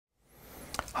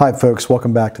Hi folks,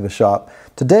 welcome back to the shop.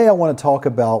 Today I want to talk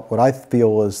about what I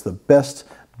feel is the best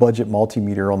budget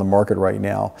multimeter on the market right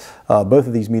now. Both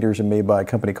of these meters are made by a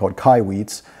company called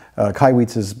Kaiweets.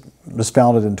 Kaiweets was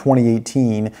founded in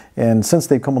 2018, and since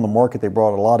they've come on the market, they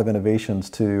brought a lot of innovations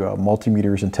to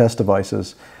multimeters and test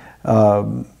devices.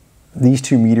 These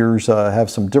two meters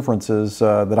have some differences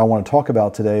that I want to talk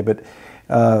about today, but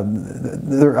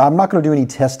I'm not going to do any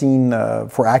testing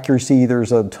for accuracy.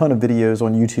 There's a ton of videos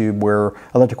on YouTube where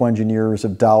electrical engineers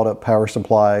have dialed up power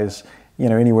supplies,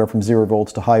 anywhere from 0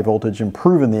 volts to high voltage, and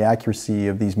proven the accuracy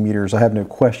of these meters. I have no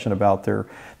question about their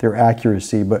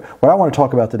accuracy, but what I want to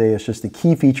talk about today is just the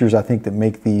key features I think that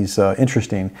make these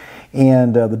interesting,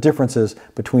 and the differences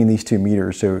between these two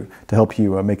meters to help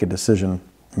you make a decision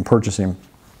in purchasing.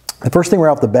 The first thing right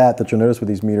off the bat that you'll notice with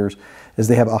these meters is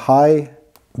they have a high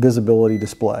visibility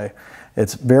display.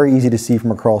 It's very easy to see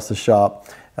from across the shop.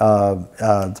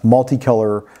 It's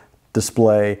multicolor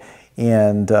display,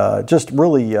 and just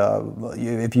really,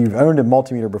 if you've owned a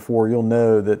multimeter before, you'll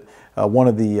know that one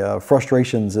of the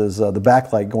frustrations is the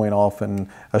backlight going off in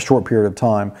a short period of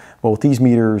time. Well, with these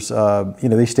meters,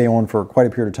 they stay on for quite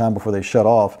a period of time before they shut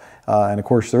off, and of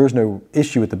course there is no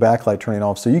issue with the backlight turning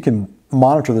off, so you can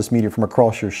monitor this meter from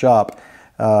across your shop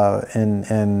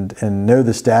and know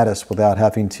the status without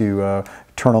having to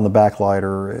turn on the backlight.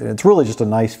 Or it's really just a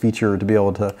nice feature to be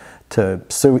able to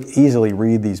so easily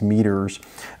read these meters.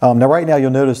 Now right now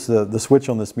you'll notice the switch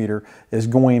on this meter is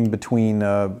going between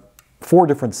 4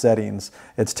 different settings.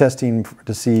 It's testing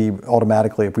to see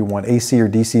automatically if we want AC or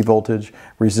DC voltage,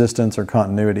 resistance, or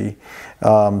continuity.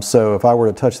 So if I were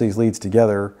to touch these leads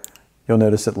together, you'll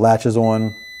notice it latches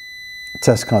on,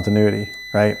 test continuity,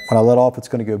 right? When I let off, it's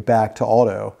going to go back to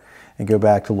auto and go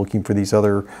back to looking for these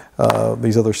other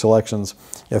selections.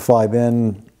 If I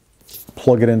then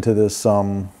plug it into this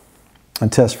and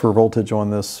test for voltage on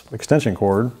this extension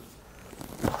cord,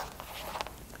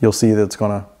 you'll see that it's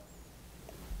going to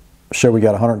show we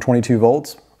got 122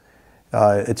 volts.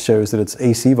 It shows that it's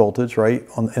AC voltage, right,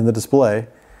 in the display,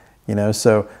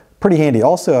 so pretty handy.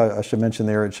 Also, I should mention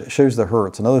there, it shows the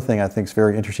hertz. Another thing I think is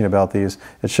very interesting about these,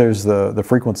 it shows the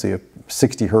frequency of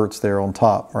 60 hertz there on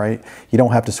top, right? You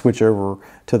don't have to switch over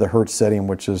to the hertz setting,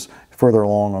 which is further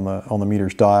along on the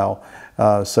meter's dial.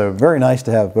 So very nice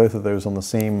to have both of those on the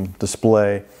same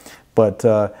display. But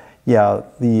yeah,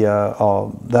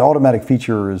 that automatic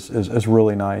feature is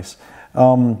really nice.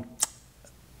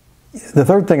 The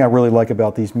third thing I really like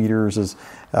about these meters is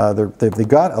they've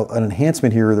got an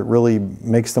enhancement here that really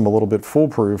makes them a little bit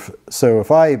foolproof. So if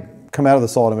I come out of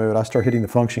this auto mode, I start hitting the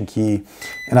function key,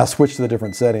 and I switch to the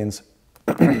different settings,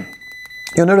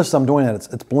 you'll notice I'm doing that.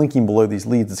 It's blinking below these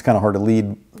leads. It's kind of hard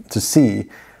to see.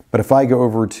 But if I go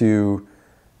over to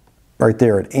right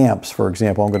there at amps, for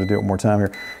example, I'm going to do it one more time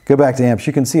here. Go back to amps.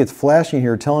 You can see it's flashing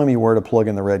here telling me where to plug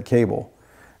in the red cable.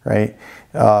 Right?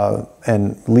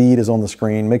 And lead is on the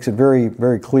screen. Makes it very,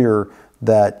 very clear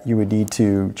that you would need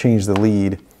to change the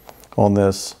lead on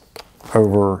this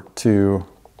over to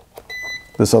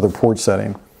this other port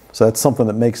setting. So that's something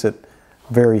that makes it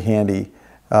very handy.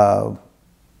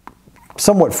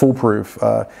 Somewhat foolproof.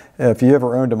 If you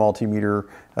ever owned a multimeter,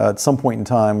 at some point in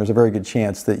time, there's a very good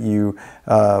chance that you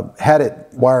had it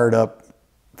wired up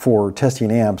for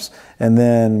testing amps and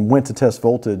then went to test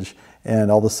voltage,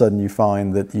 and all of a sudden you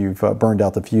find that you've burned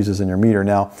out the fuses in your meter.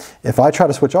 Now, if I try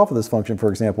to switch off of this function, for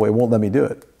example, it won't let me do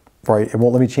it, right? It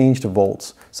won't let me change to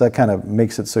volts. So that kind of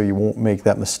makes it so you won't make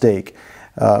that mistake.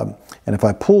 And if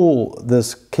I pull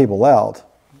this cable out,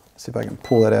 see if I can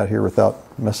pull that out here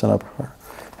without messing up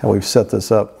how we've set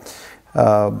this up.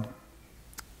 You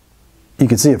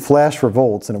can see it flashed for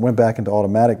volts and it went back into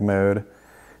automatic mode.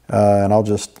 And I'll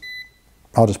just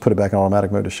put it back in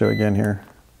automatic mode to show again here.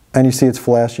 And you see it's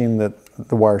flashing that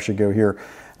the wire should go here.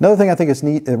 Another thing I think is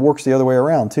neat, it works the other way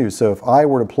around too. So if I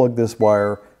were to plug this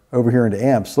wire over here into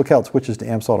amps, look how it switches to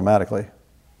amps automatically.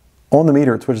 On the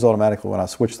meter, it switches automatically when I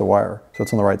switch the wire, so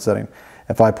it's on the right setting.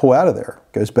 If I pull out of there,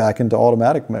 it goes back into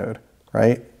automatic mode,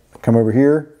 right? Come over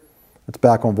here, it's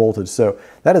back on voltage. So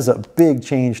that is a big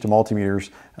change to multimeters.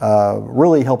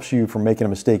 Really helps you from making a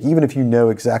mistake, even if you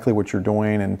know exactly what you're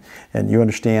doing and you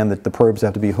understand that the probes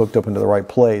have to be hooked up into the right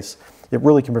place. It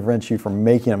really can prevent you from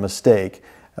making a mistake,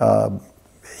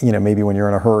 maybe when you're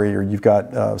in a hurry or you've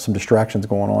got some distractions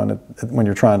going on when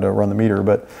you're trying to run the meter,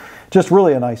 but just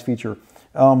really a nice feature.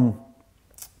 And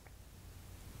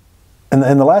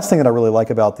the last thing that I really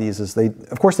like about these is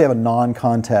of course they have a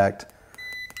non-contact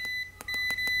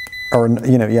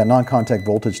non-contact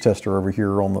voltage tester over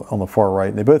here on the far right.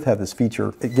 And they both have this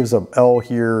feature. It gives a L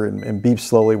here and beeps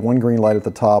slowly, one green light at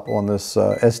the top on this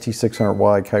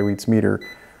ST600Y Kaiweets meter.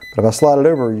 But if I slide it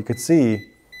over, you could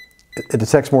see it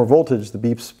detects more voltage, the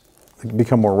beeps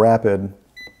become more rapid.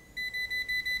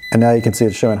 And now you can see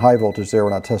it's showing high voltage there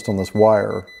when I test on this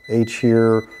wire. H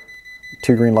here,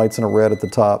 2 green lights and a red at the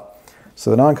top. So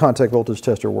the non-contact voltage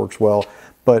tester works well.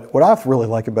 But what I really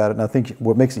like about it, and I think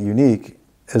what makes it unique,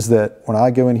 is that when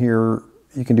I go in here,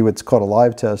 you can do what's called a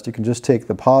live test. You can just take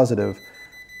the positive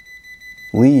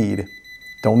lead,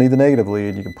 don't need the negative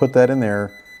lead, you can put that in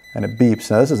there and it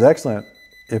beeps. Now this is excellent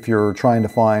if you're trying to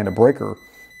find a breaker,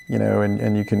 you know,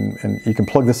 and you can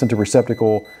plug this into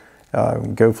receptacle,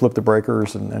 go flip the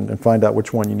breakers and find out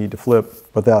which one you need to flip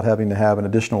without having to have an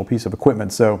additional piece of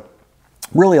equipment. So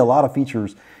really a lot of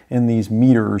features in these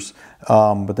meters,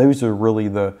 but those are really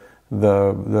the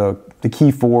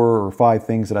key 4 or 5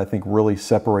 things that I think really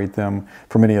separate them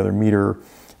from any other meter.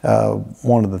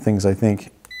 One of the things I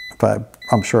think,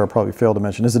 I'm sure I probably failed to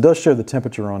mention, is it does show the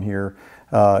temperature on here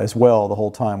as well the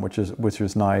whole time, which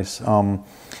is nice. Now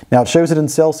it shows it in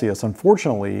Celsius.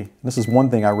 Unfortunately, this is one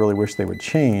thing I really wish they would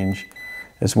change,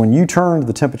 is when you turn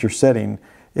the temperature setting,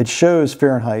 it shows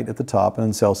Fahrenheit at the top and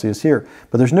then Celsius here.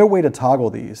 But there's no way to toggle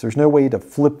these. There's no way to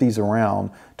flip these around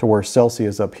to where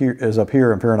Celsius is up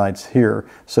here and Fahrenheit's here,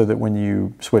 so that when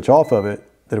you switch off of it,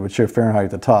 that it would show Fahrenheit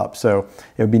at the top. So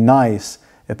it would be nice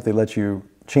if they let you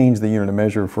change the unit of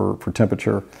measure for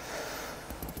temperature.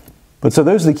 But so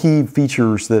those are the key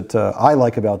features that I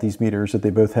like about these meters that they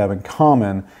both have in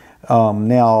common.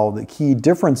 Now the key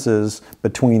differences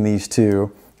between these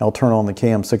two, I'll turn on the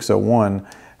KM601.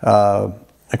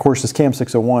 Of course, this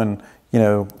KM601, you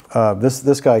know,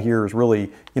 this guy here is really,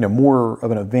 you know, more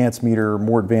of an advanced meter,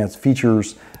 more advanced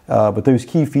features. But those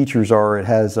key features are, it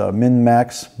has a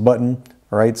min-max button,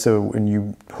 all right? So when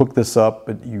you hook this up,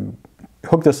 and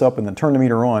then turn the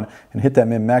meter on and hit that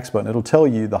min-max button, it'll tell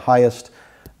you the highest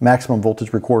maximum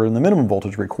voltage recorded and the minimum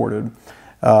voltage recorded,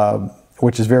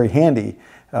 which is very handy.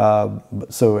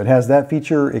 So it has that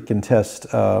feature. It can test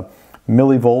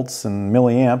millivolts and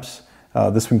milliamps.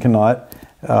 This one cannot.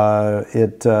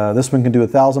 This one can do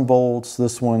 1,000 volts.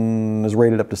 This one is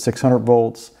rated up to 600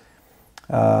 volts.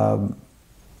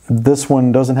 This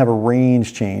one doesn't have a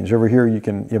range change. Over here you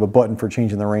have a button for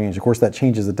changing the range. Of course that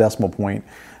changes the decimal point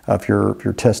if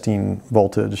you're testing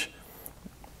voltage.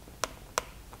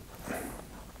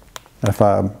 If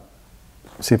I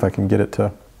see if I can get it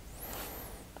to,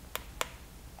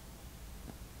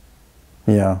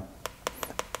 yeah.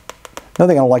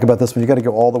 Another thing I don't like about this one, you got to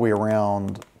go all the way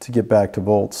around to get back to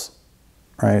volts,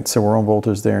 right? So we're on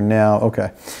voltage there now.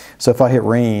 Okay, so if I hit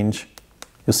range,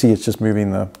 you'll see it's just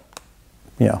moving the,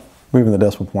 moving the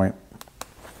decimal point.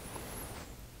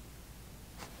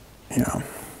 Yeah.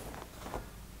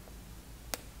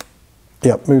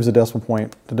 Yep, moves the decimal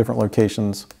point to different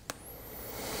locations.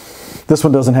 This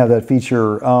one doesn't have that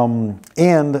feature.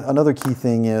 And another key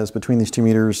thing is, between these two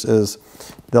meters, is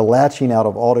the latching out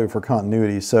of auto for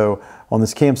continuity. So on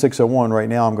this KM601 right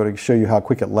now, I'm going to show you how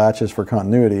quick it latches for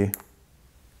continuity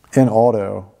in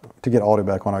auto. To get auto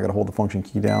back on, I got to hold the function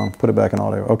key down, put it back in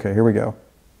auto. Okay, here we go.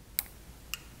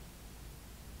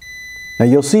 Now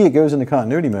you'll see it goes into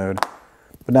continuity mode,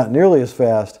 but not nearly as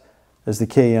fast as the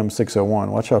KM601.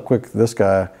 Watch how quick this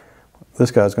guy's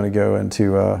going to go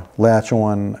into latch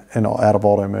on and out of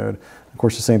auto mode. Of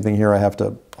course, the same thing here. I have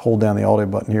to hold down the auto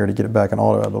button here to get it back in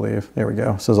auto, I believe. There we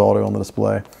go. It says auto on the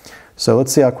display. So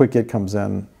let's see how quick it comes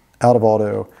in out of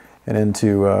auto and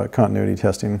into continuity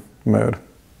testing mode.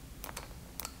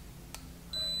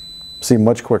 See,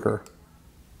 much quicker.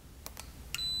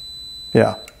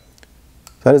 Yeah.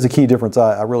 That is a key difference.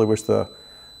 I really wish the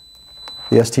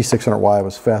ST600Y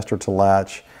was faster to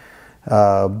latch.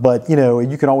 But you know,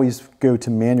 you can always go to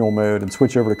manual mode and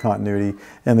switch over to continuity,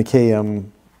 and the KM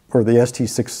or the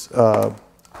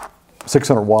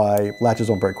ST600Y latches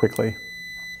on very quickly.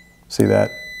 See that?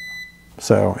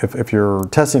 So if you're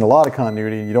testing a lot of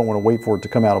continuity and you don't want to wait for it to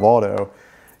come out of auto,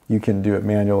 you can do it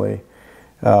manually.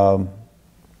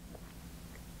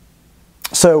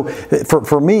 So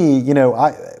for me, you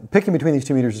know, picking between these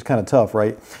two meters is kind of tough,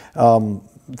 right?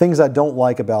 Things I don't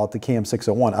like about the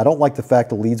KM601. I don't like the fact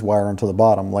the leads wire onto the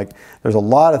bottom. Like, there's a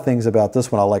lot of things about this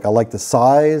one I like. I like the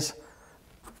size.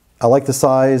 I like the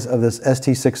size of this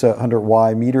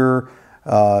ST600Y meter.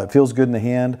 It feels good in the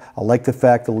hand. I like the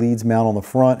fact the leads mount on the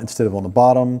front instead of on the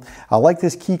bottom. I like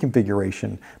this key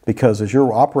configuration because as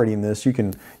you're operating this, you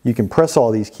can press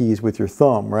all these keys with your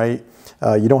thumb, right?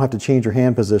 You don't have to change your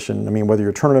hand position. I mean, whether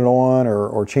you're turning it on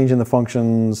or changing the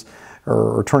functions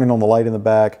or turning on the light in the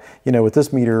back. You know, with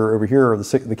this meter over here, the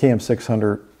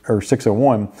KM600 or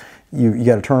 601, you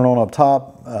got to turn it on up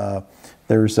top.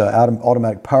 There's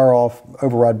automatic power off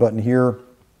override button here.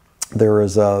 There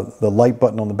is the light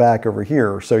button on the back over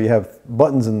here. So you have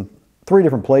buttons in 3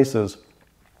 different places.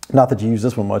 Not that you use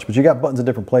this one much, but you got buttons in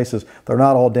different places. They're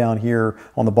not all down here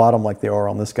on the bottom like they are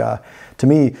on this guy. To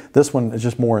me, this one is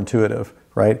just more intuitive,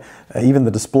 right? Even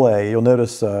the display, you'll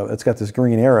notice it's got this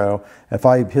green arrow. If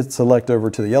I hit select over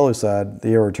to the yellow side, the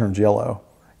arrow turns yellow.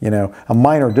 You know, a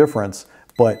minor difference,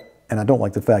 and I don't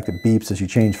like the fact it beeps as you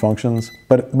change functions.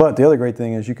 But the other great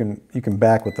thing is you can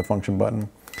back with the function button.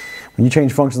 When you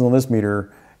change functions on this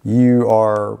meter, you've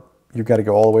got to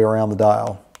go all the way around the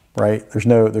dial. Right? There's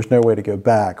no way to go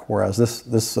back, whereas this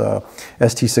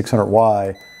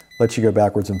ST600Y lets you go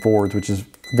backwards and forwards, which is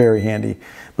very handy.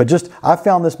 But I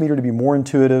found this meter to be more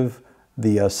intuitive,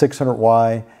 the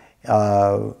 600Y.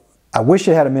 I wish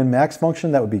it had a min-max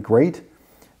function. That would be great.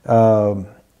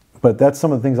 But that's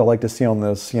some of the things I like to see on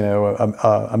this. You know,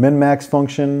 a min-max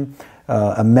function,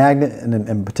 a magnet,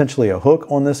 and potentially a hook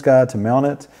on this guy to mount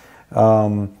it.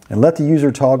 And let the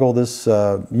user toggle this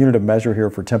unit of measure here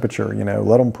for temperature. You know,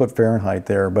 let them put Fahrenheit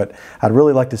there. But I'd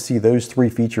really like to see those 3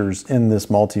 features in this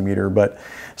multimeter.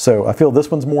 So I feel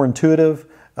this one's more intuitive.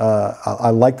 I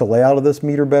like the layout of this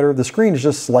meter better. The screen is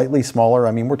just slightly smaller.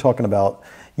 I mean, we're talking about,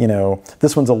 you know,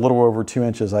 this one's a little over 2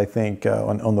 inches, I think,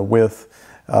 on the width,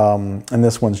 and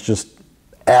this one's just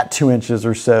at 2 inches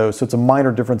or so. So it's a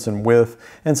minor difference in width,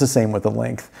 and it's the same with the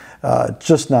length.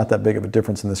 Just not that big of a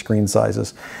difference in the screen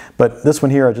sizes. But this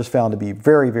one here I just found to be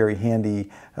very, very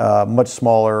handy, much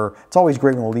smaller. It's always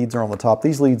great when the leads are on the top.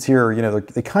 These leads here, you know,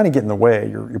 they kind of get in the way.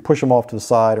 You push them off to the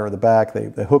side or the back.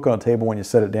 They hook on a table when you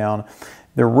set it down.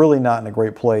 They're really not in a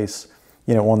great place,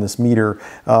 you know, on this meter.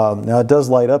 Now it does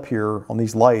light up here on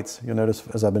these lights. You'll notice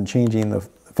as I've been changing the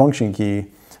function key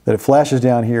that it flashes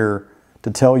down here to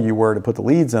tell you where to put the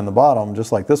leads in the bottom,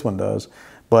 just like this one does.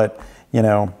 But, you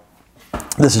know,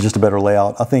 this is just a better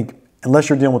layout. I think unless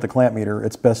you're dealing with the clamp meter,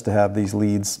 it's best to have these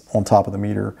leads on top of the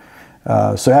meter.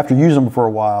 So after using them for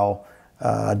a while,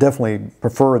 I definitely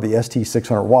prefer the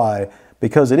ST600Y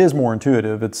because it is more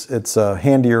intuitive. It's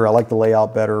handier. I like the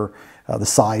layout better, the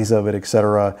size of it,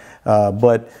 etc.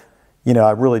 But you know,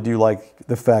 I really do like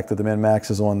the fact that the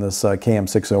min-max is on this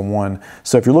KM601.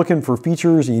 So if you're looking for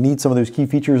features, you need some of those key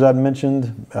features I've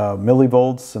mentioned,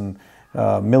 millivolts and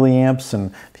milliamps,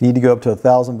 and if you need to go up to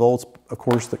 1,000 volts, of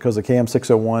course, because the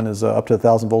KM601 is up to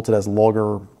 1,000 volts, it has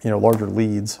larger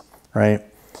leads, right?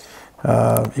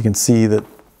 You can see that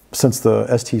since the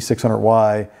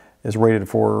ST600Y is rated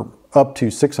for up to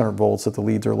 600 volts, that the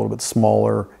leads are a little bit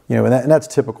smaller, you know, and that's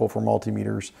typical for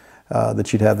multimeters,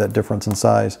 that you'd have that difference in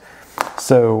size.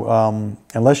 So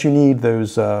unless you need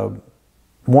those,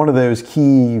 one of those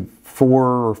key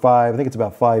 4 or 5, I think it's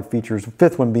about 5 features, the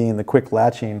 5th one being the quick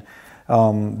latching,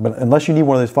 but unless you need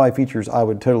one of those 5 features, I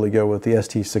would totally go with the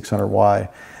ST600Y.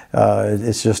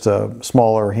 It's just a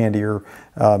smaller, handier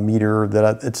meter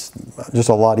that it's just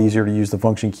a lot easier to use the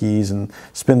function keys and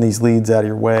spin these leads out of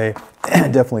your way.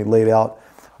 Definitely laid out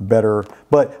better.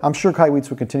 But I'm sure Kaiweets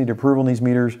will continue to improve on these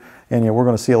meters, and we're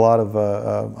going to see a lot of,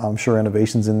 I'm sure,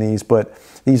 innovations in these. But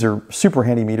these are super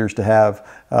handy meters to have,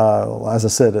 as I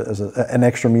said, as an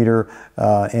extra meter,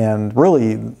 and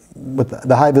really, with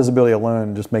the high visibility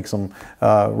alone, just makes them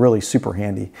really super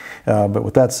handy. But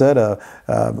with that said,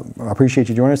 I appreciate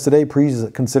you joining us today. Please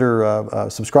consider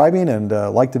subscribing and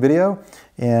like the video,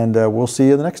 and we'll see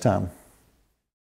you the next time.